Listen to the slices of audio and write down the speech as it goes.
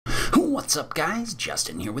What's up guys,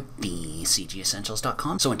 Justin here with the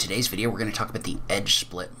CGEssentials.com. So in today's video we're going to talk about the edge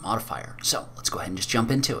split modifier. So let's go ahead and just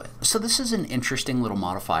jump into it. So this is an interesting little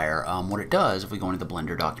modifier. What it does, if we go into the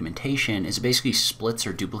Blender documentation, is it basically splits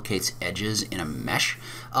or duplicates edges in a mesh.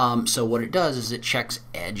 So what it does is it checks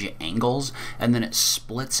edge angles and then it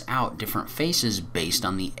splits out different faces based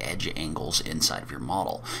on the edge angles inside of your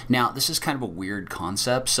model. Now this is kind of a weird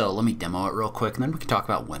concept, so let me demo it real quick and then we can talk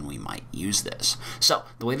about when we might use this. So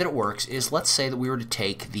the way that it works is, let's say that we were to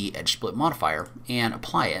take the edge split modifier and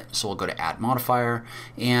apply it. So we'll go to add modifier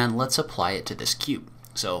and let's apply it to this cube.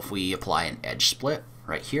 So if we apply an edge split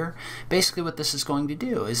right here, basically what this is going to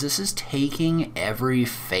do is this is taking every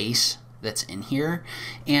face that's in here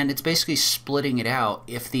and it's basically splitting it out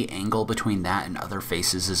if the angle between that and other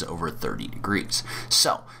faces is over 30 degrees.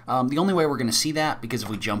 So the only way we're going to see that, because if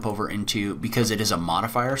we jump over into, because it is a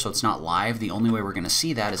modifier so it's not live, the only way we're going to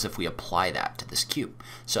see that is if we apply that to this cube.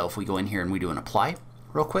 So if we go in here and we do an apply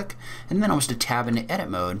real quick, and then I was to tab into edit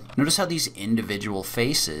mode, notice how these individual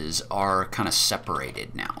faces are kind of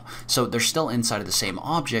separated now. So they're still inside of the same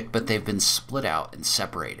object, but they've been split out and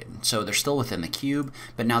separated. So they're still within the cube,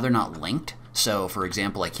 but now they're not linked. So for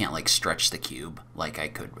example, I can't like stretch the cube like I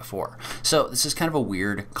could before. So this is kind of a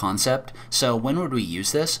weird concept. So when would we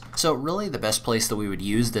use this? So really the best place that we would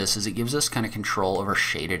use this is it gives us kind of control over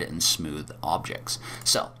shaded and smooth objects.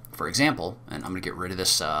 So for example, and I'm going to get rid of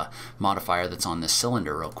this modifier that's on this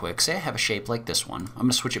cylinder real quick. Say I have a shape like this one. I'm going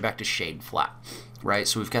to switch it back to shade flat. Right,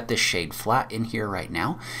 so we've got this shade flat in here right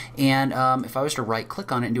now, and if I was to right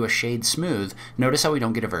click on it and do a shade smooth, notice how we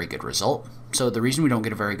don't get a very good result. So the reason we don't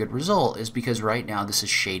get a very good result is because right now this is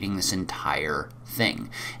shading this entire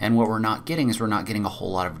thing, and what we're not getting is we're not getting a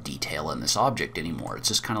whole lot of detail in this object anymore. It's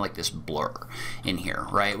just kind of like this blur in here,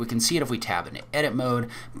 right? We can see it if we tab into edit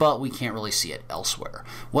mode, but we can't really see it elsewhere.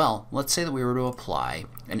 Well, let's say that we were to apply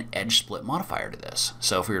an edge split modifier to this.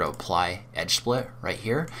 So if we were to apply edge split right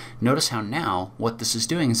here, notice how now what this is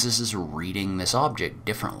doing is this is reading this object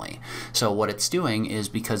differently. So what it's doing is,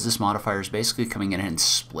 because this modifier is basically coming in and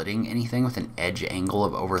splitting anything with an edge angle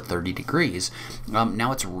of over 30 degrees,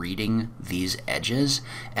 now it's reading these edges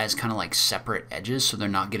as kind of like separate edges, so they're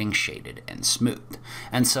not getting shaded and smooth.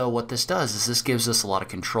 And so what this does is this gives us a lot of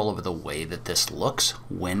control over the way that this looks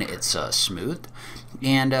when it's smoothed.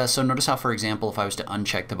 And so notice how, for example, if I was to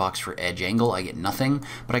uncheck the box for edge angle, I get nothing,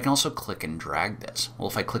 but I can also click and drag this. Well,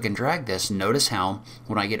 if I click and drag this, notice how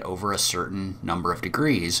when I get over a certain number of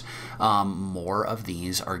degrees, more of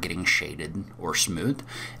these are getting shaded or smooth,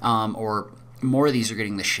 or more of these are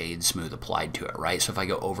getting the shade smooth applied to it, right? So if I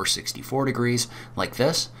go over 64 degrees like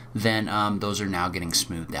this, then those are now getting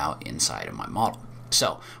smoothed out inside of my model.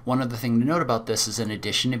 So one other thing to note about this is, in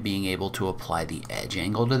addition to being able to apply the edge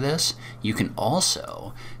angle to this, you can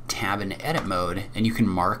also tab into edit mode and you can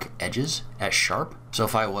mark edges as sharp. So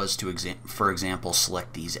if I was to, for example,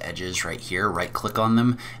 select these edges right here, right click on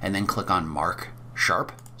them and then click on mark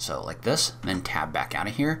sharp, so like this, and then tab back out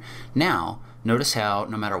of here. Now notice how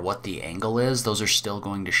no matter what the angle is, those are still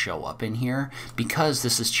going to show up in here because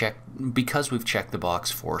this is because we've checked the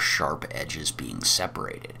box for sharp edges being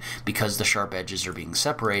separated. Because the sharp edges are being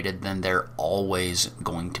separated, then they're always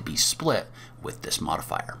going to be split with this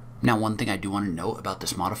modifier. Now, one thing I do want to note about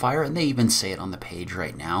this modifier, and they even say it on the page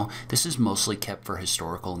right now, this is mostly kept for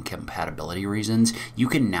historical and compatibility reasons. You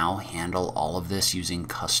can now handle all of this using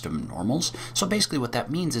custom normals. So basically what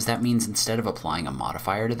that means is instead of applying a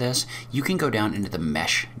modifier to this, you can go down into the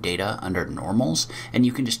mesh data under normals and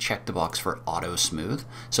you can just check the box for AutoSmooth.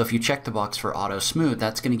 So if you check the box for AutoSmooth,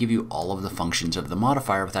 that's going to give you all of the functions of the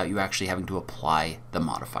modifier without you actually having to apply the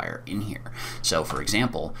modifier in here. So for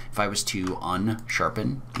example, if I was to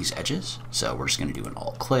unsharpen these edges, so we're just going to do an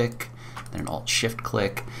alt click, then an alt shift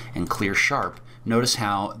click, and clear sharp. Notice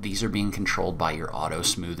how these are being controlled by your auto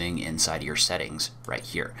smoothing inside of your settings right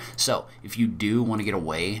here. So if you do want to get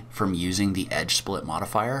away from using the edge split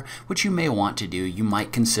modifier, which you may want to do, you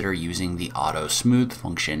might consider using the auto smooth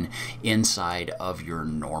function inside of your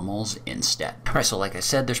normals instead. All right, so like I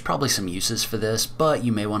said, there's probably some uses for this, but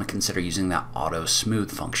you may want to consider using that auto smooth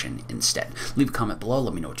function instead. Leave a comment below,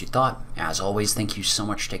 let me know what you thought. As always, thank you so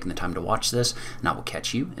much for taking the time to watch this, and I will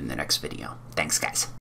catch you in the next video. Thanks, guys.